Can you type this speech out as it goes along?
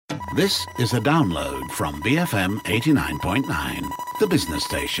This is a download from BFM 89.9, the business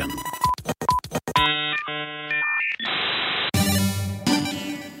station.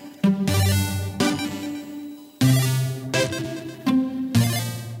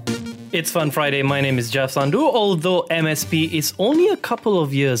 It's Fun Friday. My name is Jeff Sandhu. Although MSP is only a couple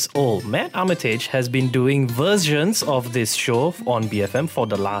of years old, Matt Armitage has been doing versions of this show on BFM for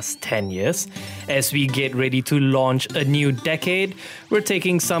the last 10 years. As we get ready to launch a new decade, we're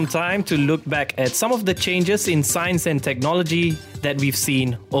taking some time to look back at some of the changes in science and technology that we've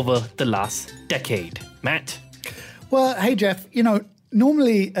seen over the last decade. Matt? Well, hey, Jeff,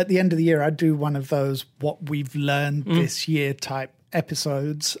 normally at the end of the year, I do one of those what we've learned this year type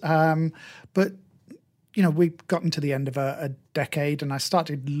episodes. But we've gotten to the end of a decade, and I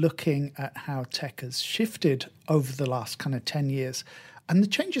started looking at how tech has shifted over the last kind of 10 years. And the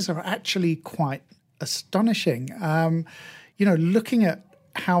changes are actually quite astonishing. Looking at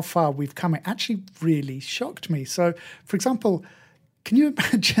how far we've come, it actually really shocked me. So, for example, can you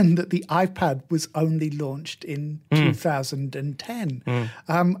imagine that the iPad was only launched in 2010?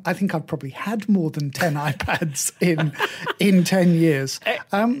 I think I've probably had more than 10 iPads in 10 years.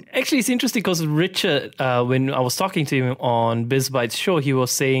 Actually, it's interesting because Richard, when I was talking to him on BizBytes show, he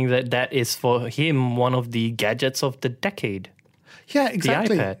was saying that is for him one of the gadgets of the decade. Yeah,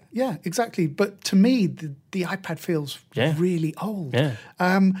 exactly. The iPad. Yeah, exactly. But to me, the iPad feels really old. Yeah.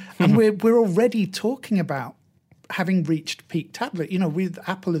 And we're already talking about having reached peak tablet.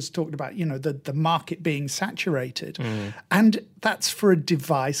 Apple has talked about, the market being saturated. And that's for a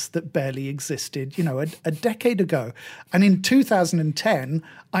device that barely existed, a decade ago. And in 2010,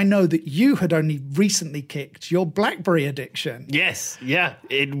 I know that you had only recently kicked your BlackBerry addiction. Yes, yeah.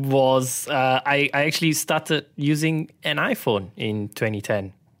 It was, I actually started using an iPhone in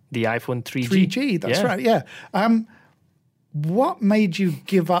 2010, the iPhone 3G. 3G, that's right, yeah. What made you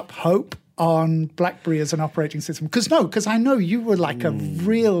give up hope on BlackBerry as an operating system? Because I know you were like a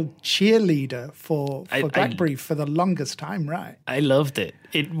real cheerleader for BlackBerry for the longest time, right? I loved it.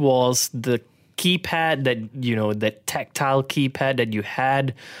 It was the keypad that tactile keypad that you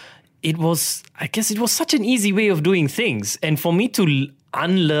had. It was such an easy way of doing things. And for me to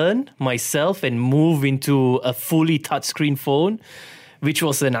unlearn myself and move into a fully touchscreen phone, which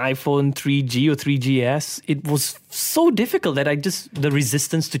was an iPhone 3G or 3GS, it was so difficult that the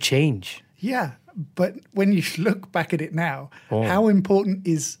resistance to change. Yeah, but when you look back at it now, how important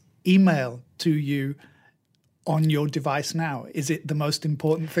is email to you on your device now? Is it the most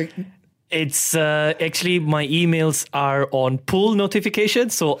important thing? It's actually my emails are on pull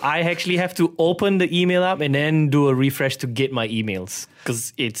notifications, so I actually have to open the email app and then do a refresh to get my emails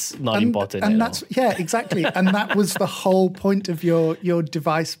because it's not important. And that's exactly. And that was the whole point of your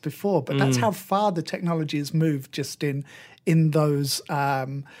device before. But that's how far the technology has moved just in those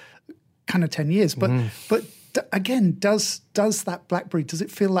kind of 10 years. But again, does that BlackBerry, does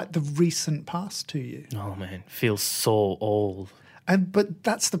it feel like the recent past to you? Oh man, feels so old. But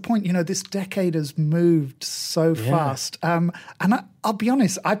that's the point, this decade has moved so fast. And I'll be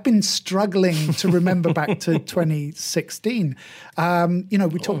honest, I've been struggling to remember back to 2016.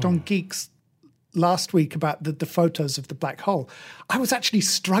 We talked on Geeks last week about the photos of the black hole. I was actually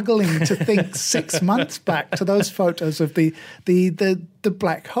struggling to think 6 months back to those photos of the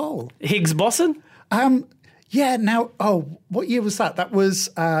black hole. Higgs boson? What year was that? That was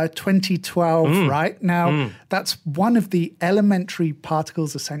 2012, right? Now, that's one of the elementary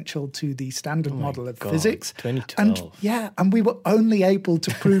particles essential to the standard model of physics. 2012. And we were only able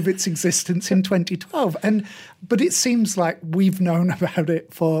to prove its existence in 2012. But it seems like we've known about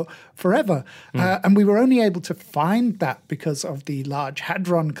it for forever. And we were only able to find that because of the Large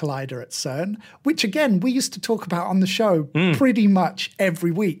Hadron Collider at CERN, which, again, we used to talk about on the show pretty much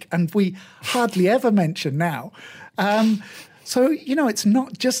every week, and we hardly ever mention now. So, it's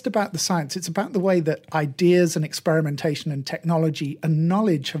not just about the science. It's about the way that ideas and experimentation and technology and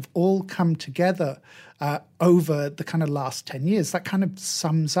knowledge have all come together over the kind of last 10 years. That kind of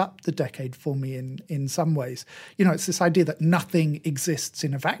sums up the decade for me in some ways. It's this idea that nothing exists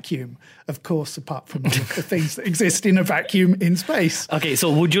in a vacuum, of course, apart from all of the things that exist in a vacuum in space. Okay,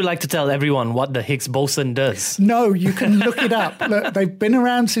 so would you like to tell everyone what the Higgs boson does? No, you can look it up. Look, they've been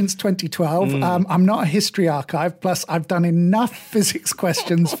around since 2012. I'm not a history archive, plus I've done enough physics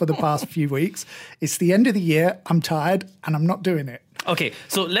questions for the past few weeks. It's the end of the year, I'm tired, and I'm not doing it. Okay,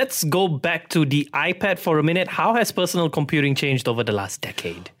 so let's go back to the iPad for a minute. How has personal computing changed over the last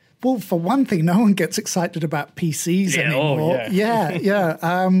decade? Well, for one thing, no one gets excited about PCs anymore.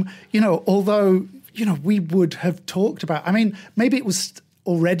 Although, we would have talked about, maybe it was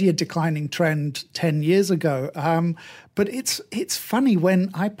already a declining trend 10 years ago. But it's funny,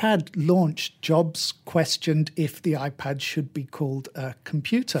 when iPad launched, Jobs questioned if the iPad should be called a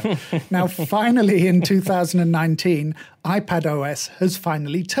computer. Now, finally, in 2019, iPad OS has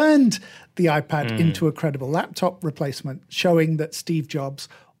finally turned the iPad into a credible laptop replacement, showing that Steve Jobs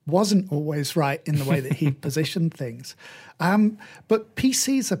wasn't always right in the way that he positioned things. But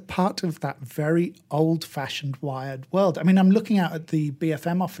PCs are part of that very old-fashioned wired world. I mean, I'm looking out at the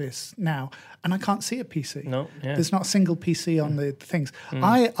BFM office now, and I can't see a PC. No, yeah. There's not a single PC on the things.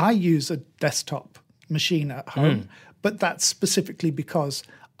 I use a desktop machine at home, but that's specifically because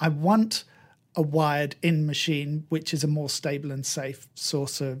I want a wired-in machine, which is a more stable and safe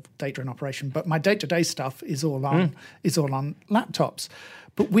source of data and operation. But my day-to-day stuff is all on laptops.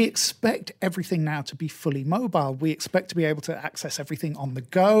 But we expect everything now to be fully mobile. We expect to be able to access everything on the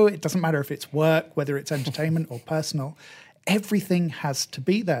go. It doesn't matter if it's work, whether it's entertainment or personal. Everything has to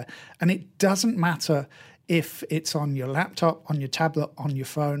be there. And it doesn't matter if it's on your laptop, on your tablet, on your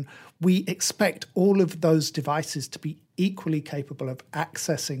phone. We expect all of those devices to be equally capable of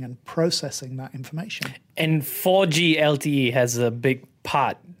accessing and processing that information. And 4G LTE has a big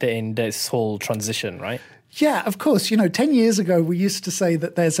part in this whole transition, right? Yeah, of course. 10 years ago, we used to say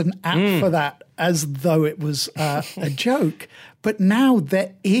that there's an app for that as though it was a joke. But now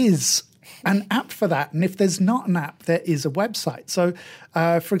there is an app for that. And if there's not an app, there is a website. So,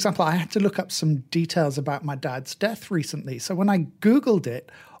 for example, I had to look up some details about my dad's death recently. So when I Googled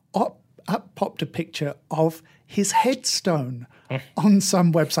it, up popped a picture of his headstone on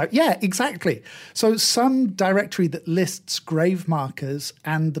some website. Yeah, exactly. So some directory that lists grave markers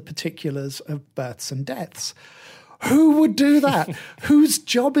and the particulars of births and deaths. Who would do that? Whose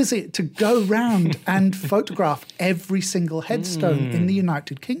job is it to go round and photograph every single headstone in the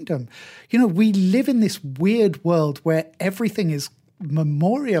United Kingdom? We live in this weird world where everything is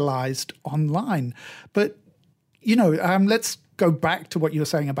memorialized online. But, let's go back to what you were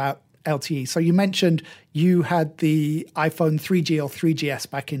saying about LTE. So you mentioned you had the iPhone 3G or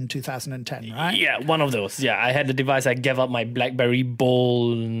 3GS back in 2010, right? Yeah, one of those. Yeah, I had the device. I gave up my BlackBerry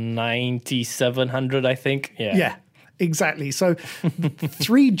Bold 9700, I think. Yeah, exactly. So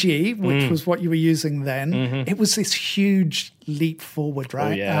 3G, which was what you were using then, it was this huge leap forward,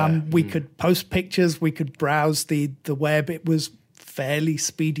 right? Oh, yeah. We could post pictures, we could browse the web. It was fairly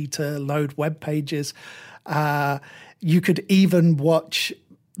speedy to load web pages. You could even watch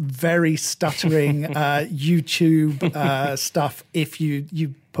very stuttering YouTube stuff if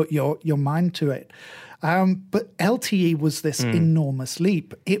you put your mind to it. But LTE was this enormous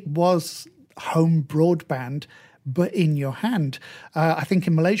leap. It was home broadband, but in your hand. I think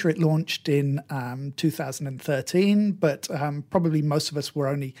in Malaysia it launched in 2013, but probably most of us were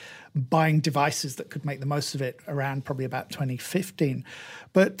only buying devices that could make the most of it around probably about 2015.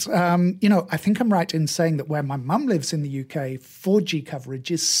 But, I think I'm right in saying that where my mum lives in the UK, 4G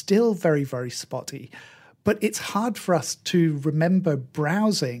coverage is still very, very spotty. But it's hard for us to remember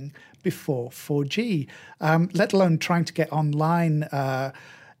browsing before 4G, let alone trying to get online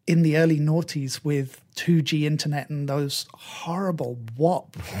in the early noughties with 2G internet and those horrible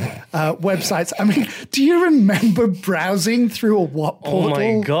WAP websites. I mean, do you remember browsing through a WAP portal?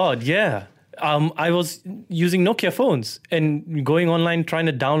 Oh my God, yeah. I was using Nokia phones and going online trying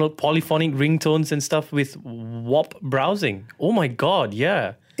to download polyphonic ringtones and stuff with WAP browsing. Oh my God,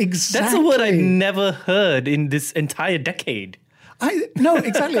 yeah. Exactly. That's a word I've never heard in this entire decade. No,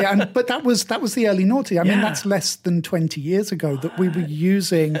 exactly. But that was the early noughties. I mean, that's less than 20 years ago that we were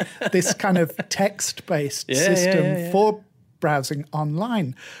using this kind of text-based system for browsing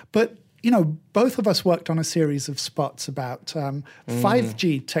online. But, both of us worked on a series of spots about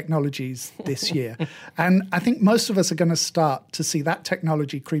 5G technologies this year. And I think most of us are going to start to see that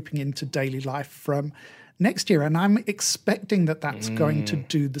technology creeping into daily life from next year. And I'm expecting that that's going to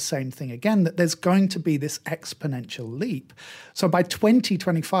do the same thing again, that there's going to be this exponential leap. So by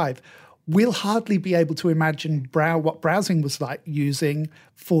 2025, we'll hardly be able to imagine what browsing was like using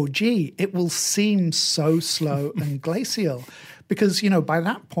 4G. It will seem so slow and glacial because, by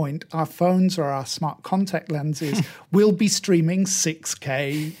that point, our phones or our smart contact lenses will be streaming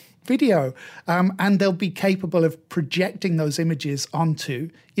 6K video, and they'll be capable of projecting those images onto,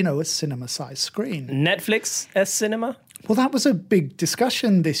 a cinema-sized screen. Netflix as cinema? Well, that was a big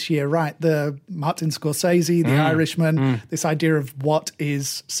discussion this year, right? The Martin Scorsese, The Irishman, this idea of what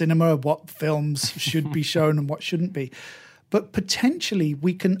is cinema, what films should be shown and what shouldn't be. But potentially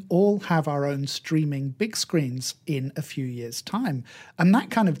we can all have our own streaming big screens in a few years' time. And that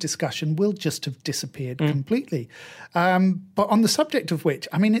kind of discussion will just have disappeared completely. But on the subject of which,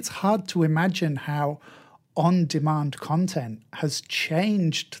 I mean, it's hard to imagine how on-demand content has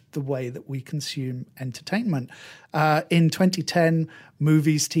changed the way that we consume entertainment. In 2010,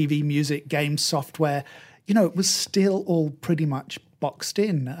 movies, TV, music, games, software, it was still all pretty much boxed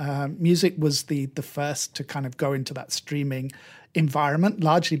in. Music was the first to kind of go into that streaming environment,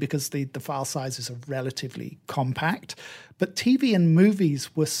 largely because the file sizes are relatively compact. But TV and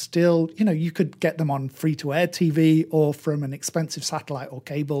movies were still, you could get them on free-to-air TV or from an expensive satellite or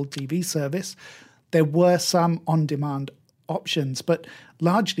cable TV service. There were some on-demand options, but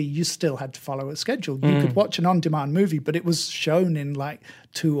largely you still had to follow a schedule. You could watch an on-demand movie, but it was shown in like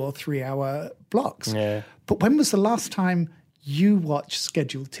 2 or 3 hour blocks. Yeah. But when was the last time you watched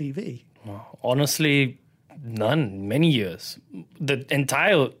scheduled TV? Honestly, none. Many years. The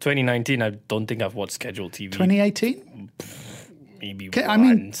entire 2019, I don't think I've watched scheduled TV. 2018? Maybe I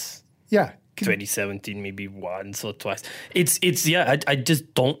once. yeah. 2017, maybe once or twice. I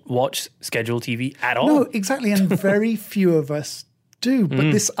just don't watch scheduled TV at all. No, exactly. And very few of us do.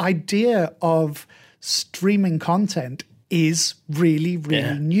 But this idea of streaming content is really,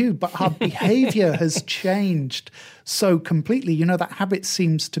 really new. But our behavior has changed so completely. That habit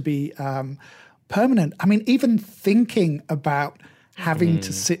seems to be permanent. I mean, even thinking about having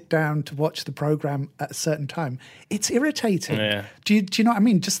to sit down to watch the program at a certain time, it's irritating. Yeah. Do you know what I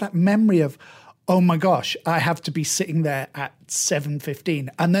mean? Just that memory of, oh my gosh, I have to be sitting there at 7:15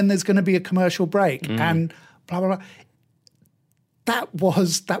 and then there's going to be a commercial break and blah, blah, blah. That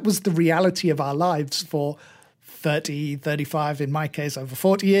was the reality of our lives for 30, 35, in my case, over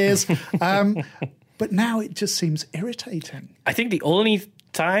 40 years. But now it just seems irritating. I think the only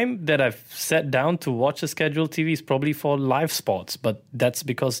time that I've sat down to watch a scheduled TV is probably for live sports, but that's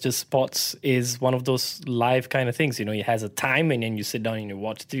because just sports is one of those live kind of things. It has a time and then you sit down and you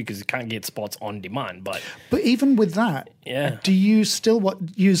watch TV because you can't get sports on demand. But even with that, do you still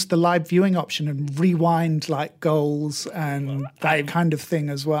use the live viewing option and rewind like goals and that kind of thing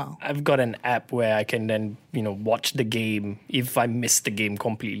as well? I've got an app where I can then, watch the game if I missed the game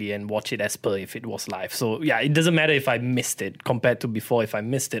completely and watch it as per if it was live. So yeah, it doesn't matter if I missed it compared to before. If I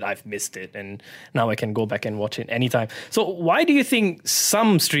missed it, I've missed it. And now I can go back and watch it anytime. So why do you think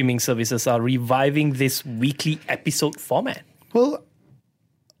some streaming services are reviving this weekly episode format? Well,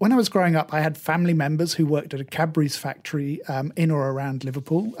 when I was growing up, I had family members who worked at a Cadbury's factory in or around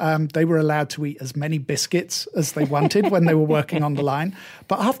Liverpool. They were allowed to eat as many biscuits as they wanted when they were working on the line.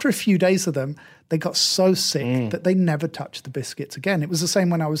 But after a few days of them, they got so sick that they never touched the biscuits again. It was the same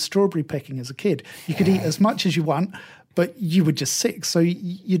when I was strawberry picking as a kid. You could eat as much as you want, but you were just sick, so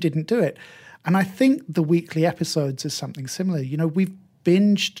you didn't do it. And I think the weekly episodes is something similar. We've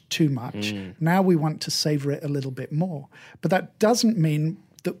binged too much. Now we want to savor it a little bit more. But that doesn't mean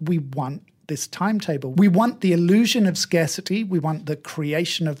that we want this timetable. We want the illusion of scarcity. We want the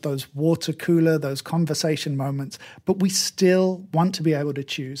creation of those water cooler, those conversation moments. But we still want to be able to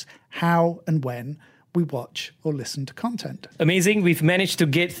choose how and when we watch or listen to content. Amazing. We've managed to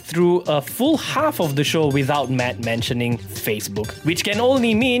get through a full half of the show without Matt mentioning Facebook, which can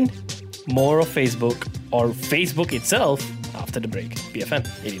only mean more of Facebook or Facebook itself after the break. BFM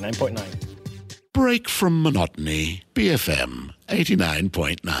 89.9. Break from monotony. BFM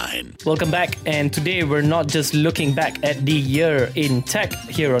 89.9. Welcome back, and today we're not just looking back at the year in tech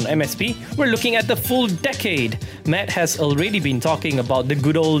here on MSP, we're looking at the full decade. Matt has already been talking about the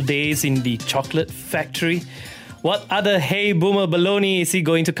good old days in the chocolate factory. What other hey boomer baloney is he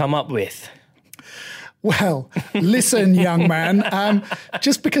going to come up with? Well, listen, young man,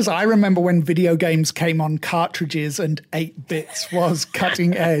 just because I remember when video games came on cartridges and 8 bits was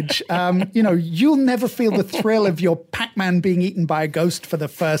cutting edge, you'll never feel the thrill of your Pac-Man being eaten by a ghost for the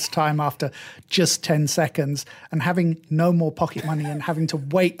first time after just 10 seconds and having no more pocket money and having to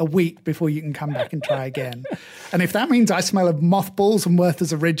wait a week before you can come back and try again. And if that means I smell of mothballs and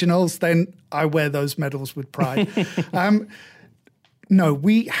Werther's Originals, then I wear those medals with pride. No,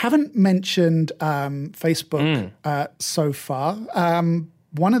 we haven't mentioned Facebook so far.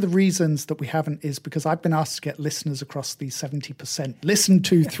 One of the reasons that we haven't is because I've been asked to get listeners across the 70% listen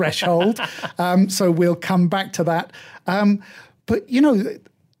to threshold. So we'll come back to that. But,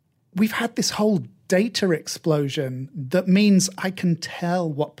 we've had this whole data explosion that means I can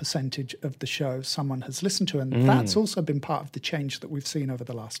tell what percentage of the show someone has listened to. And that's also been part of the change that we've seen over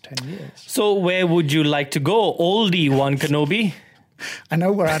the last 10 years. So where would you like to go, oldie one Kenobi? I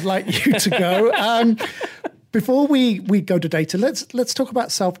know where I'd like you to go. Before we go to data, let's talk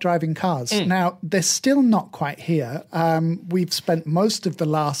about self-driving cars. Now, they're still not quite here. We've spent most of the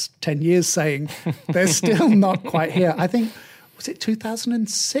last 10 years saying they're still not quite here. I think was it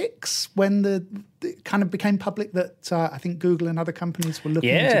 2006 when it kind of became public that I think Google and other companies were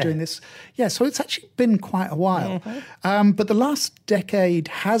looking into doing this. Yeah, so it's actually been quite a while. Mm-hmm. But the last decade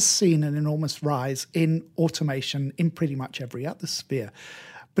has seen an enormous rise in automation in pretty much every other sphere.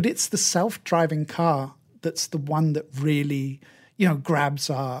 But it's the self-driving car that's the one that really, grabs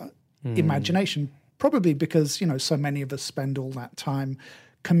our imagination, probably because, so many of us spend all that time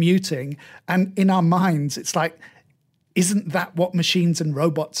commuting. And in our minds, it's like, isn't that what machines and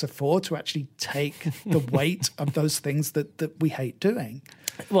robots are for, to actually take the weight of those things that we hate doing?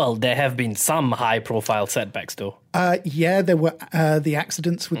 Well, there have been some high-profile setbacks, though. Yeah, there were the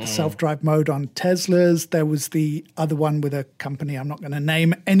accidents with the self-drive mode on Teslas. There was the other one with a company I'm not going to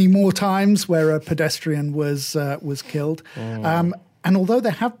name any more times, where a pedestrian was killed. And although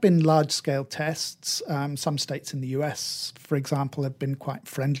there have been large-scale tests, some states in the US, for example, have been quite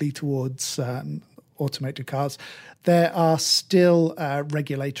friendly towards automated cars, there are still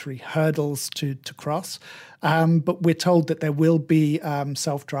regulatory hurdles to cross. But we're told that there will be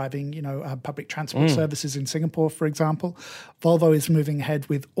self-driving, public transport services in Singapore, for example. Volvo is moving ahead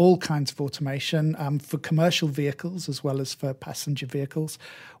with all kinds of automation for commercial vehicles as well as for passenger vehicles.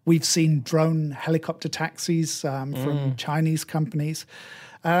 We've seen drone helicopter taxis from Chinese companies.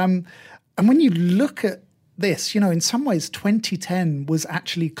 And when you look at this, in some ways, 2010 was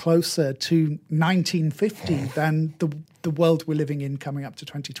actually closer to 1950 than the world we're living in coming up to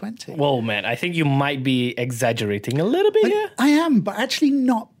 2020. Whoa, man, I think you might be exaggerating a little bit here. I am, but actually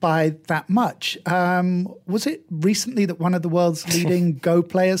not by that much. Was it recently that one of the world's leading Go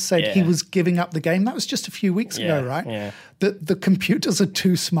players said he was giving up the game? That was just a few weeks ago, right? Yeah. The computers are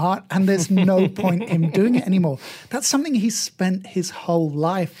too smart and there's no point in doing it anymore. That's something he's spent his whole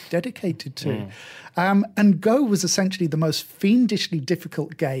life dedicated to. And Go was essentially the most fiendishly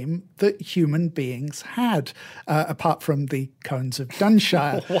difficult game that human beings had, apart from the Cones of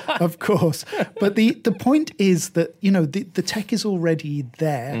Dunshire, of course. But the point is that, the tech is already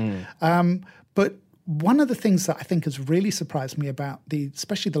there. But one of the things that I think has really surprised me about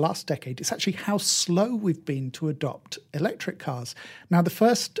especially the last decade, is actually how slow we've been to adopt electric cars. Now, the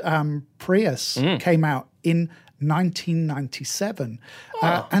first Prius came out in 1997.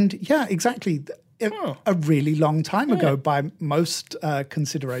 And yeah, exactly. A really long time ago by most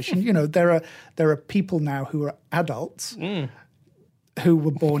consideration. There are people now who are adults who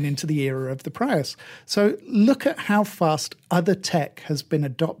were born into the era of the Prius. So look at how fast other tech has been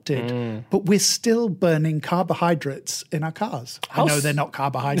adopted, but we're still burning carbohydrates in our cars. I know they're not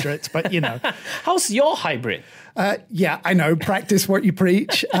carbohydrates, but How's your hybrid? Yeah, I know, practice what you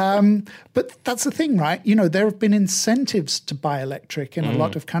preach. But that's the thing, right? There have been incentives to buy electric in a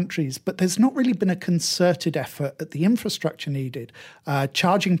lot of countries, but there's not really been a concerted effort at the infrastructure needed.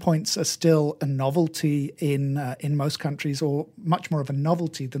 Charging points are still a novelty in most countries, or much more of a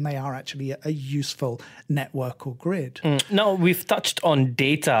novelty than they are actually a useful network or grid. Now, we've touched on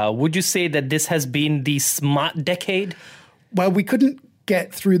data. Would you say that this has been the smart decade? Well, we couldn't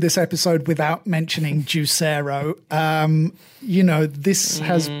get through this episode without mentioning Juicero. This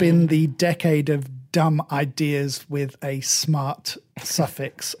has been the decade of dumb ideas with a smart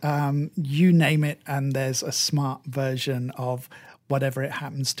suffix. You name it, and there's a smart version of whatever it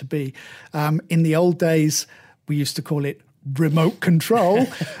happens to be. In the old days, we used to call it remote control,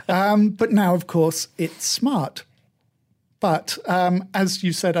 but now, of course, it's smart. But as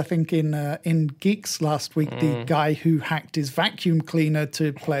you said, I think in Geeks last week, the guy who hacked his vacuum cleaner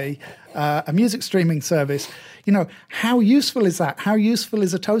to play a music streaming service, how useful is that? How useful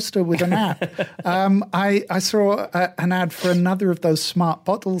is a toaster with an app? I saw an ad for another of those smart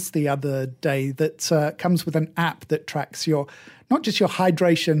bottles the other day that comes with an app that tracks not just your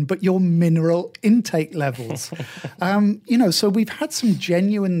hydration, but your mineral intake levels. So we've had some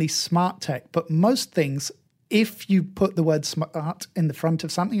genuinely smart tech, but most things, if you put the word smart in the front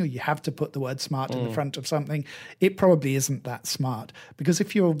of something, or you have to put the word smart in the front of something, it probably isn't that smart. Because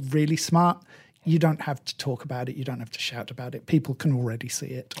if you're really smart, you don't have to talk about it. You don't have to shout about it. People can already see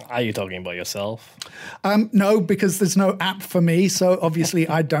it. Are you talking about yourself? No, because there's no app for me. So obviously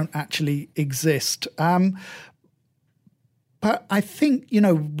I don't actually exist. But I think,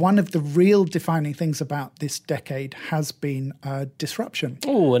 one of the real defining things about this decade has been disruption.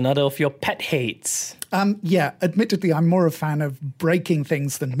 Oh, another of your pet hates. Yeah, admittedly, I'm more a fan of breaking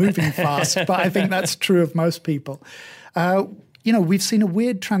things than moving fast, but I think that's true of most people. We've seen a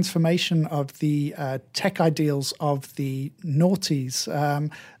weird transformation of the tech ideals of the noughties.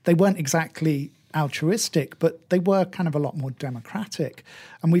 They weren't exactly altruistic, but they were kind of a lot more democratic.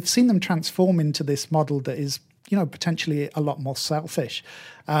 And we've seen them transform into this model that is potentially a lot more selfish.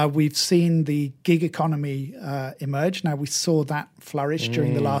 We've seen the gig economy emerge. Now, we saw that flourish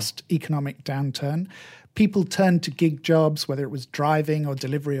during the last economic downturn. People turned to gig jobs, whether it was driving or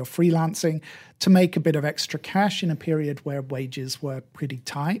delivery or freelancing, to make a bit of extra cash in a period where wages were pretty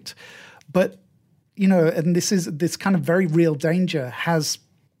tight. But, and this kind of very real danger has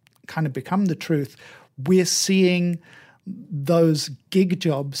kind of become the truth. We're seeing those gig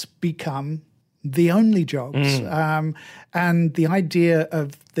jobs become the only jobs. And the idea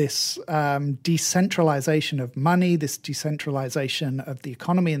of this decentralization of money, this decentralization of the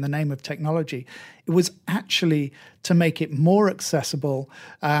economy in the name of technology, it was actually to make it more accessible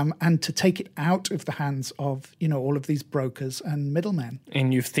and to take it out of the hands of, all of these brokers and middlemen.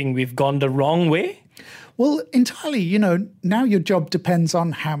 And you think we've gone the wrong way? Well, entirely. Now your job depends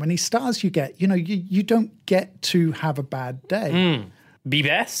on how many stars you get. You don't get to have a bad day.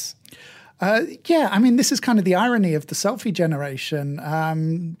 BBS? This is kind of the irony of the selfie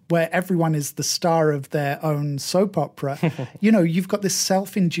generation, where everyone is the star of their own soap opera. You've got this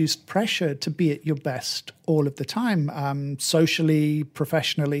self-induced pressure to be at your best all of the time, socially,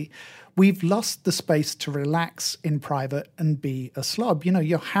 professionally. We've lost the space to relax in private and be a slob.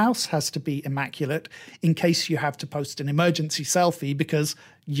 Your house has to be immaculate in case you have to post an emergency selfie because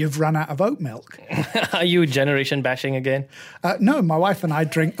you've run out of oat milk. Are you generation bashing again? No, my wife and I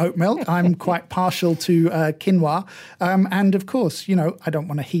drink oat milk. I'm quite partial to quinoa. And of course, I don't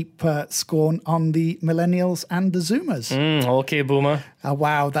want to heap scorn on the millennials and the Zoomers. Okay, boomer.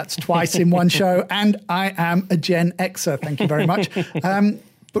 Wow, that's twice in one show. And I am a Gen Xer. Thank you very much.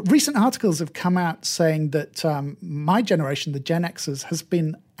 But recent articles have come out saying that my generation, the Gen Xers, has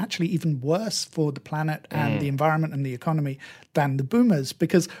been actually even worse for the planet and the environment and the economy than the boomers,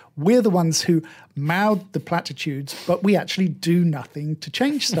 because we're the ones who mouth the platitudes, but we actually do nothing to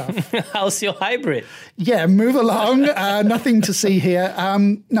change stuff. How's your hybrid? Yeah, move along. Nothing to see here.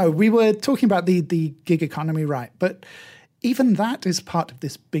 No, we were talking about the gig economy, right? But even that is part of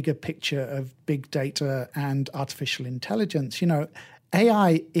this bigger picture of big data and artificial intelligence.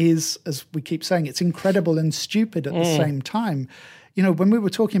 AI is, as we keep saying, it's incredible and stupid at the same time. When we were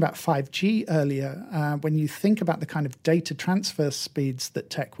talking about 5G earlier, when you think about the kind of data transfer speeds that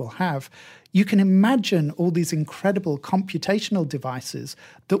tech will have, you can imagine all these incredible computational devices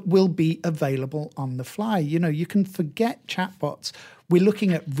that will be available on the fly. You can forget chatbots. We're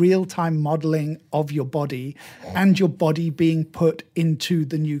looking at real-time modeling of your body and your body being put into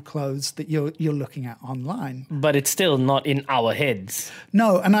the new clothes that you're looking at online. But it's still not in our heads.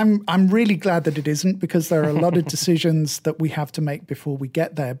 No, and I'm really glad that it isn't, because there are a lot of decisions that we have to make before we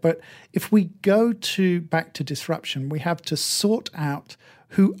get there. But if we go back to disruption, we have to sort out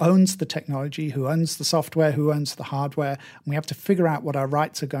who owns the technology, who owns the software, who owns the hardware, and we have to figure out what our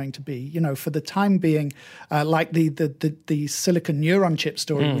rights are going to be. For the time being, like the silicon neuron chip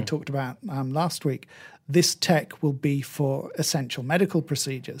story we talked about last week, this tech will be for essential medical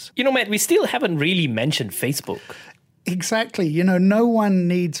procedures. Matt, we still haven't really mentioned Facebook. Exactly. No one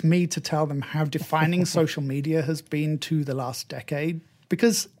needs me to tell them how defining social media has been to the last decade,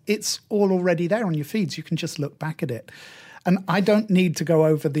 because it's all already there on your feeds. You can just look back at it. And I don't need to go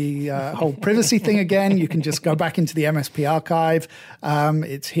over the whole privacy thing again. You can just go back into the MSP archive.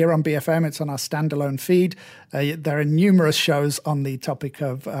 It's here on BFM. It's on our standalone feed. There are numerous shows on the topic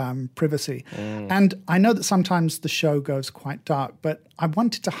of privacy. And I know that sometimes the show goes quite dark, but I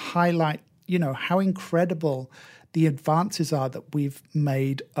wanted to highlight, how incredible the advances are that we've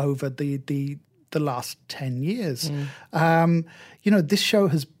made over the last 10 years. This show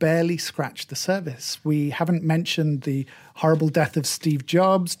has barely scratched the surface. We haven't mentioned the horrible death of Steve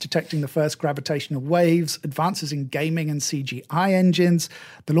Jobs, detecting the first gravitational waves, advances in gaming and CGI engines,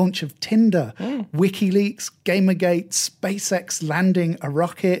 the launch of Tinder, WikiLeaks, Gamergate, SpaceX landing a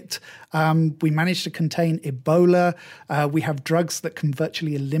rocket. We managed to contain Ebola. We have drugs that can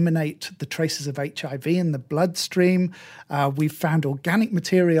virtually eliminate the traces of HIV in the bloodstream. We've found organic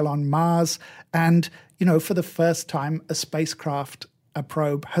material on Mars. And, for the first time, a spacecraft, a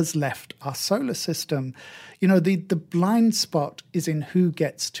probe, has left our solar system. The blind spot is in who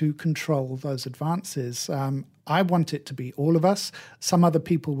gets to control those advances. I want it to be all of us. Some other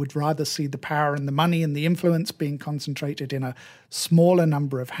people would rather see the power and the money and the influence being concentrated in a smaller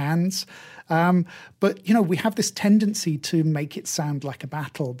number of hands. But, we have this tendency to make it sound like a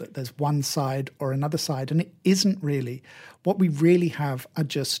battle, that there's one side or another side, and it isn't really. What we really have are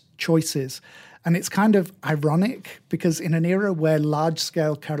just choices. And it's kind of ironic because in an era where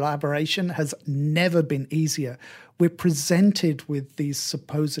large-scale collaboration has never been easier, we're presented with these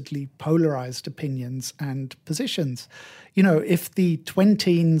supposedly polarized opinions and positions. You know, if the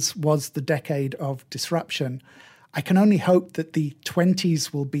 20s was the decade of disruption, I can only hope that the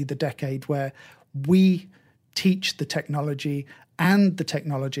 20s will be the decade where we teach the technology and the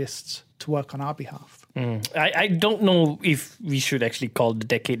technologists to work on our behalf. I don't know if we should actually call the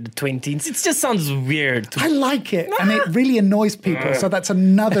decade the 20s. It just sounds weird. I like it, and it really annoys people, so that's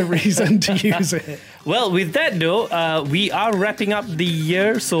another reason to use it. Well, with that though, we are wrapping up the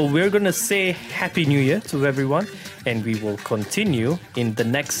year, so we're going to say Happy New Year to everyone, and we will continue in the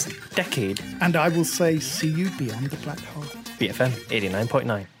next decade. And I will say, see you beyond the black hole. BFM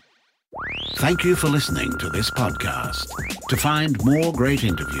 89.9. Thank you for listening to this podcast. To find more great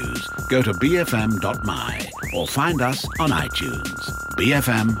interviews, go to bfm.my or find us on iTunes.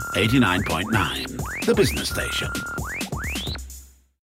 BFM 89.9, the business station.